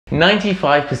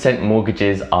95%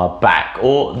 mortgages are back,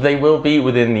 or they will be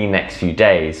within the next few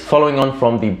days. Following on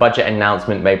from the budget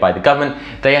announcement made by the government,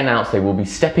 they announced they will be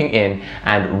stepping in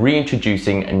and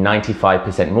reintroducing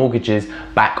 95% mortgages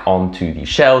back onto the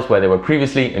shelves where they were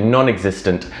previously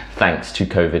non-existent thanks to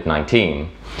COVID-19.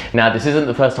 Now, this isn't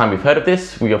the first time we've heard of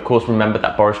this. We of course remember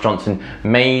that Boris Johnson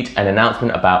made an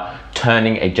announcement about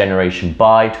turning a generation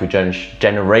buy to a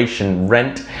generation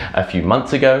rent a few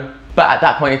months ago. But at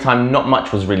that point in time, not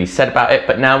much was really said about it,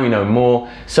 but now we know more.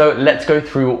 So let's go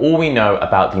through all we know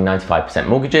about the 95%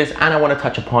 mortgages, and I want to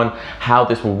touch upon how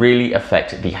this will really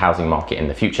affect the housing market in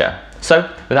the future. So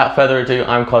without further ado,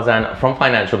 I'm Kozan from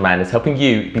Financial Madness, helping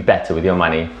you be better with your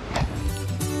money.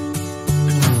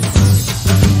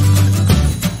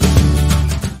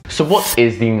 So what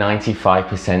is the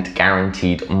 95%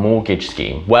 guaranteed mortgage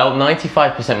scheme? Well,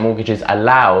 95% mortgages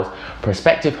allows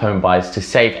prospective home buyers to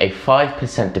save a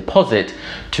 5% deposit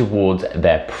towards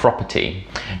their property.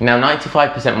 Now,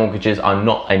 95% mortgages are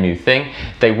not a new thing.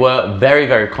 They were very,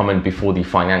 very common before the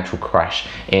financial crash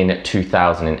in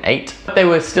 2008. They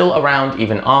were still around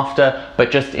even after,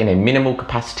 but just in a minimal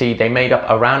capacity. They made up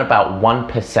around about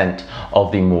 1%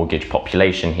 of the mortgage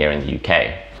population here in the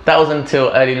UK. That was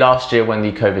until early last year when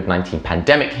the COVID-19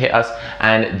 pandemic hit us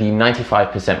and the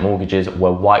 95% mortgages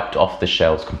were wiped off the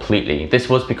shelves completely. This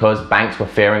was because banks were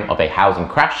fearing of a housing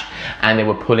crash and they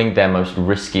were pulling their most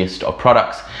riskiest of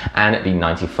products, and the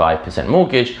 95%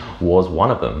 mortgage was one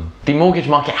of them. The mortgage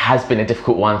market has been a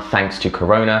difficult one thanks to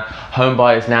Corona. Home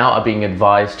buyers now are being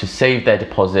advised to save their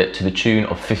deposit to the tune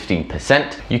of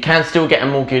 15%. You can still get a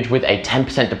mortgage with a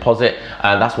 10% deposit.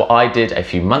 That's what I did a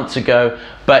few months ago,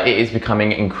 but it is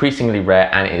becoming increasingly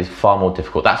rare and it is far more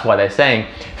difficult. That's why they're saying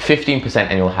 15%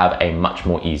 and you'll have a much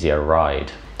more easier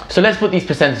ride. So let's put these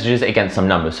percentages against some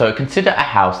numbers. So consider a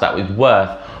house that was worth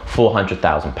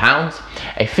 £400,000.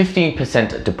 A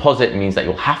 15% deposit means that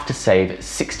you'll have to save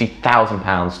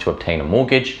 £60,000 to obtain a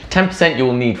mortgage. 10%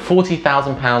 you'll need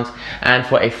 £40,000, and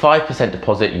for a 5%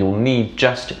 deposit you'll need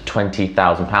just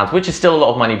 £20,000, which is still a lot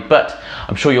of money, but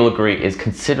I'm sure you'll agree is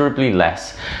considerably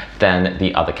less than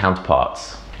the other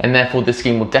counterparts. And therefore this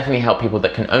scheme will definitely help people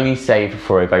that can only save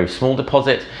for a very small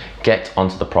deposit get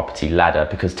onto the property ladder,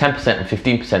 because 10% and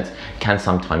 15% can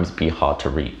sometimes be hard to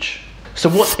reach. So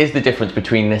what is the difference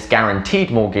between this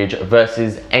guaranteed mortgage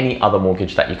versus any other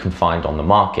mortgage that you can find on the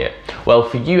market? Well,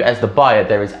 for you as the buyer,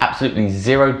 there is absolutely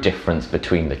zero difference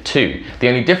between the two. The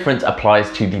only difference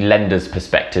applies to the lender's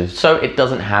perspective, so it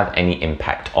doesn't have any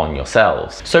impact on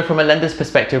yourselves. So from a lender's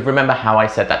perspective, remember how I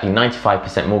said that the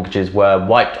 95% mortgages were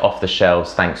wiped off the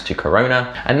shelves thanks to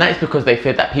Corona? And that is because they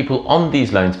feared that people on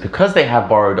these loans, because they have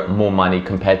borrowed more money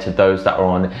compared to those that are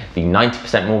on the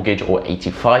 90% mortgage or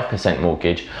 85%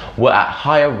 mortgage, were at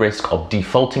higher risk of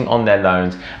defaulting on their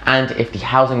loans, and if the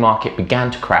housing market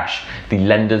began to crash, the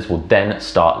lenders will then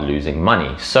start losing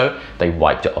money. So they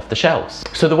wiped it off the shelves.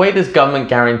 So the way this government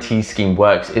guarantee scheme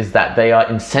works is that they are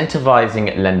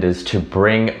incentivizing lenders to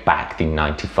bring back the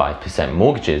 95%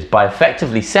 mortgages by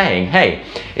effectively saying, hey,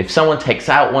 if someone takes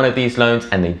out one of these loans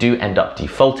and they do end up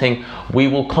defaulting, we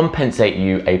will compensate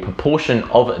you a proportion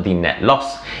of the net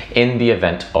loss in the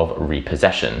event of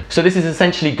repossession. So this is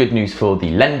essentially good news for the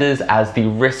lenders, as the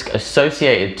risk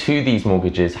associated to these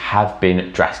mortgages have been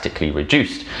drastically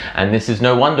reduced. And this is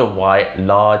no wonder why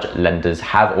large lenders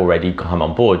have already come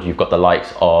on board. You've got the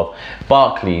likes of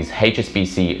Barclays,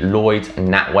 HSBC, Lloyds,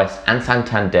 NatWest and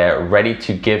Santander ready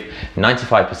to give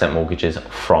 95% mortgages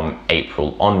from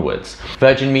April onwards.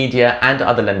 Virgin Media and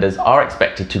other lenders are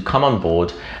expected to come on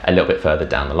board a little bit further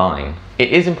down the line.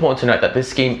 It is important to note that this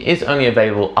scheme is only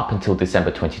available up until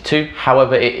December 22.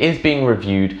 However, it is being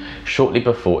reviewed shortly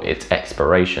before its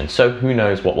expiration, so who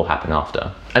knows what will happen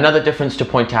after. Another difference to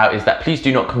point out is that please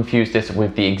do not confuse this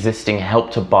with the existing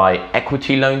Help to Buy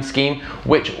equity loan scheme,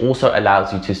 which also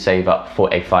allows you to save up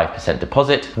for a 5%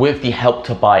 deposit. With the Help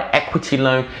to Buy equity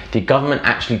loan, the government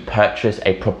actually purchases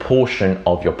a proportion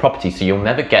of your property, so you'll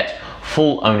never get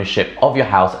full ownership of your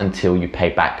house until you pay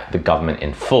back the government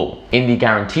in full. In the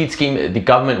guaranteed scheme, the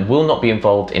government will not be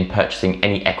involved in purchasing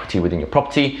any equity within your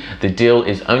property. The deal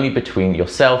is only between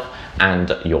yourself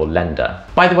and your lender.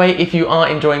 By the way, if you are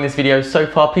enjoying this video so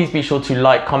far, please be sure to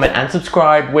like, comment and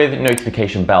subscribe with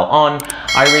notification bell on.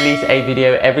 I release a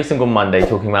video every single Monday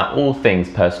talking about all things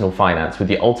personal finance with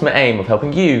the ultimate aim of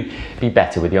helping you be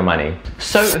better with your money.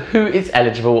 So who is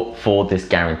eligible for this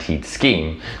guaranteed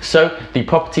scheme? So the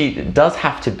property does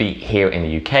have to be here in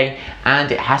the UK,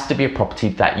 and it has to be a property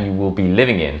that you will be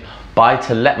living in. Buy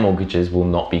to let mortgages will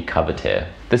not be covered here.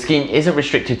 The scheme isn't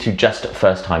restricted to just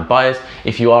first-time buyers.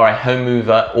 If you are a home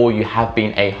mover or you have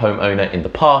been a homeowner in the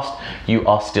past, you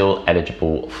are still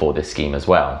eligible for this scheme as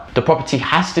well. The property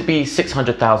has to be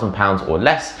 £600,000 or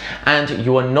less, and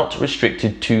you are not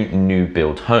restricted to new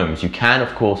build homes. You can,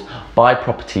 of course, buy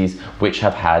properties which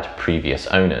have had previous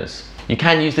owners. You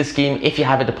can use this scheme if you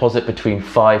have a deposit between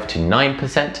 5 to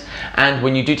 9%, and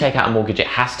when you do take out a mortgage, it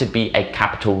has to be a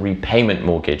capital repayment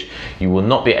mortgage. You will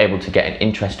not be able to get an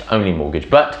interest-only mortgage,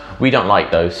 but we don't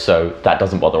like those, so that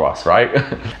doesn't bother us, right?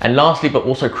 And lastly, but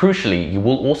also crucially, you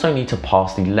will also need to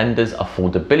pass the lender's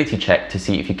affordability check to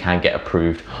see if you can get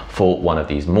approved for one of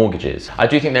these mortgages. I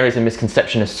do think there is a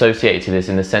misconception associated to this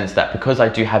in the sense that because I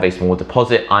do have a small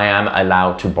deposit, I am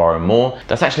allowed to borrow more.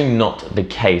 That's actually not the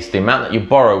case. The amount that you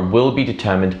borrow will be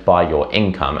determined by your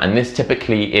income, and this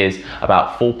typically is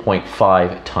about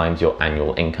 4.5 times your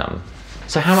annual income.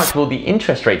 So how much will the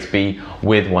interest rates be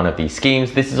with one of these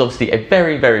schemes? This is obviously a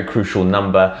very, very crucial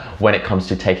number when it comes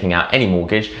to taking out any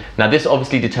mortgage. Now, this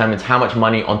obviously determines how much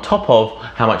money on top of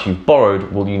how much you've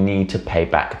borrowed will you need to pay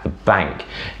back the bank.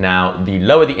 Now, the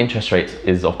lower the interest rates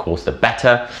is, of course, the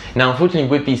better. Now, unfortunately,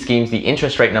 with these schemes, the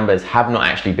interest rate numbers have not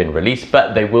actually been released,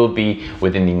 but they will be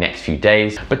within the next few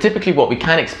days. But typically what we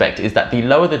can expect is that the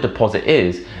lower the deposit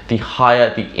is, the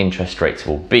higher the interest rates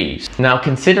will be. Now,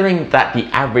 considering that the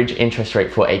average interest rate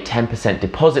for a 10%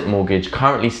 deposit mortgage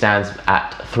currently stands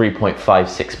at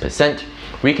 3.56%,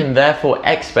 we can therefore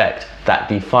expect that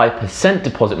the 5%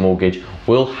 deposit mortgage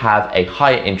will have a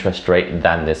higher interest rate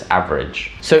than this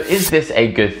average. So is this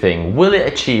a good thing? Will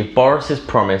it achieve Boris's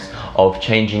promise of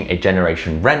changing a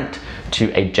generation rent to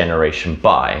a generation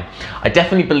buy? I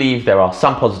definitely believe there are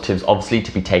some positives obviously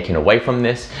to be taken away from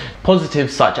this.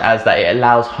 Positives such as that it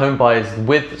allows home buyers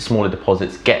with smaller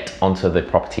deposits get onto the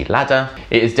property ladder.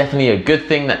 It is definitely a good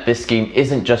thing that this scheme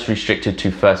isn't just restricted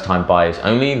to first-time buyers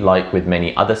only, like with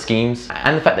many other schemes.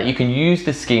 And the fact that you can use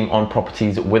this scheme on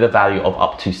properties with a value of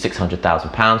up to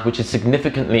 £600,000, which is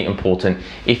significantly important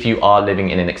if you are living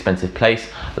in an expensive place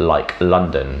like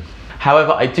London.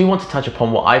 However, I do want to touch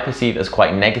upon what I perceive as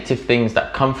quite negative things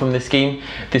that come from this scheme.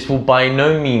 This will by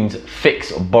no means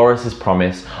fix Boris's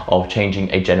promise of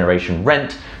changing a generation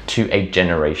rent to a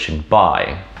generation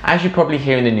buy. As you probably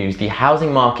hear in the news, the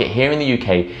housing market here in the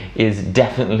UK is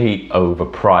definitely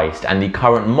overpriced, and the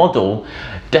current model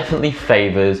definitely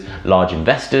favours large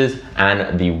investors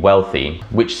and the wealthy,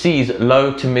 which sees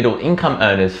low to middle income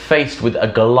earners faced with a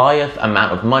Goliath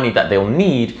amount of money that they'll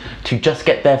need to just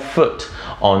get their foot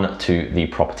onto the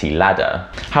property ladder.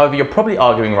 However, you're probably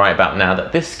arguing right about now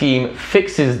that this scheme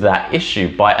fixes that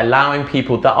issue by allowing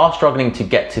people that are struggling to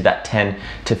get to that 10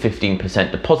 to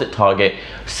 15% deposit target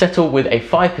settle with a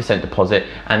 5% deposit,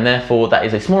 and therefore that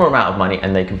is a small amount of money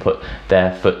and they can put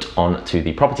their foot onto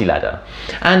the property ladder.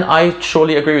 And I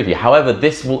surely agree with you. However,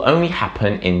 this will only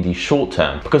happen in the short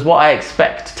term, because what I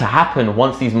expect to happen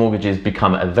once these mortgages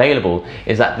become available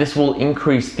is that this will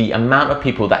increase the amount of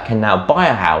people that can now buy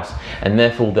a house, and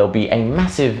therefore there'll be a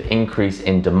massive increase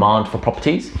in demand for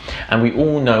properties. And we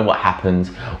all know what happens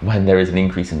when there is an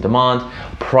increase in demand.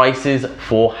 Prices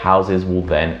for houses will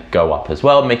then go up as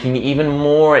well, making it even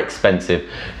more expensive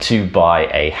to buy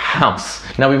a house.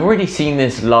 Now, we've already seen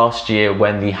this last year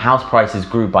when the house prices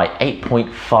grew by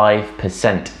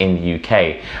 8.5% in the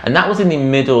UK. And that was in the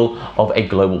middle of a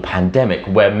global pandemic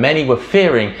where many were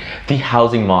fearing the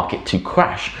housing market to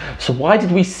crash. So why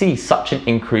did we see such an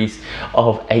increase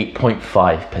of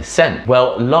 8.5%?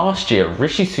 Well, last year,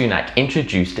 Rishi Sunak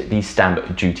introduced the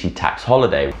stamp duty tax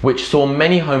holiday, which saw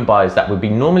many home buyers that would be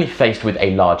normally faced with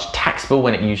a large tax bill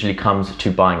when it usually comes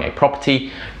to buying a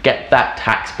property get that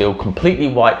tax bill completely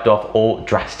wiped off or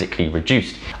drastically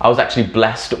reduced. I was actually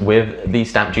blessed with the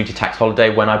stamp duty tax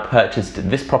holiday when I purchased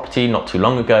this property not too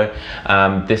long ago.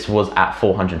 This was at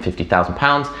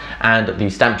 £450,000, and the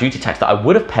stamp duty tax that I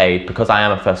would have paid, because I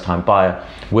am a first-time buyer,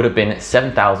 would have been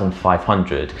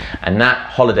 £7,500, and that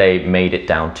holiday made it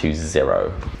down to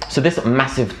zero. So this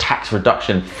massive tax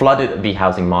reduction flooded the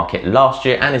housing market last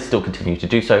year and is still continuing to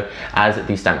do so, as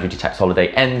the stamp duty tax holiday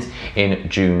ends in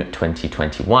June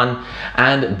 2021,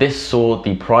 and this saw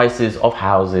the prices of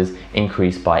houses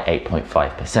increase by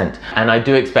 8.5%. And I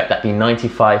do expect that the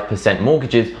 95%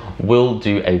 mortgages will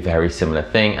do a very similar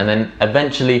thing, and then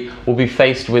eventually we'll be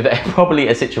faced with probably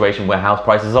a situation where house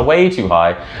prices are way too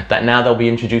high, that now they'll be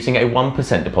introducing a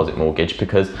 1% deposit mortgage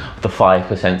because the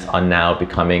 5% are now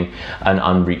becoming an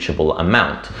unreachable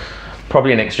amount.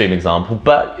 probably an extreme example,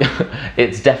 but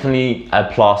it's definitely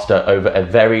a plaster over a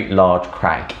very large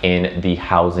crack in the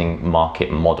housing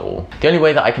market model. The only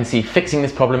way that I can see fixing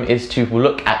this problem is to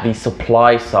look at the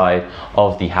supply side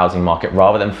of the housing market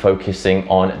rather than focusing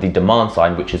on the demand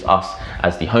side, which is us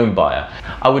as the home buyer.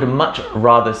 I would much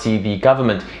rather see the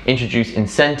government introduce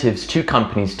incentives to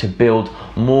companies to build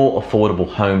more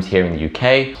affordable homes here in the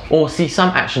UK, or see some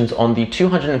actions on the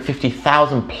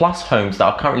 250,000 plus homes that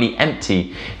are currently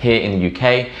empty here in the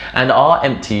UK and are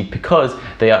empty because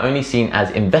they are only seen as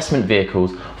investment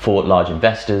vehicles for large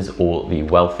investors or the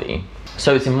wealthy.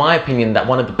 So it's in my opinion that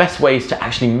one of the best ways to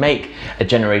actually make a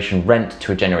generation rent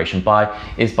to a generation buy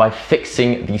is by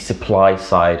fixing the supply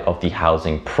side of the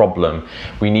housing problem.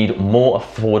 We need more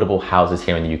affordable houses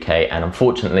here in the UK, and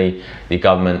unfortunately the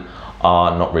government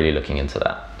are not really looking into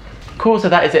that. Cool, so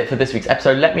that is it for this week's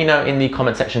episode. Let me know in the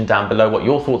comment section down below what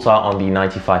your thoughts are on the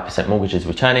 95% mortgages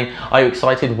returning. Are you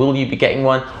excited? Will you be getting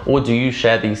one? Or do you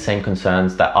share these same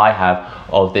concerns that I have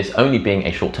of this only being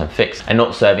a short-term fix and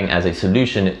not serving as a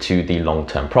solution to the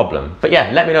long-term problem? But yeah,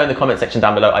 let me know in the comment section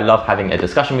down below. I love having a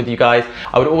discussion with you guys.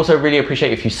 I would also really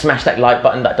appreciate if you smash that like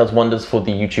button. That does wonders for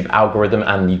the YouTube algorithm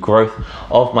and the growth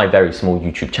of my very small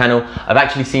YouTube channel. I've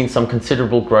actually seen some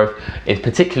considerable growth,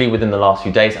 particularly within the last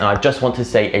few days, and I just want to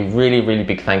say a really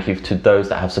big thank you to those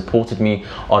that have supported me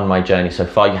on my journey so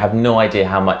far. You have no idea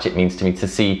how much it means to me to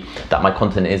see that my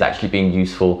content is actually being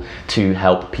useful to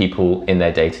help people in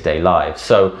their day-to-day lives.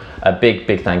 So a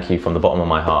big thank you from the bottom of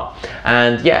my heart.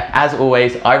 And yeah, as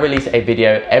always, I release a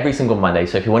video every single Monday,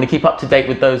 so if you want to keep up to date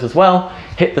with those as well,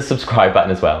 hit the subscribe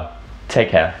button as well. Take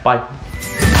care. Bye.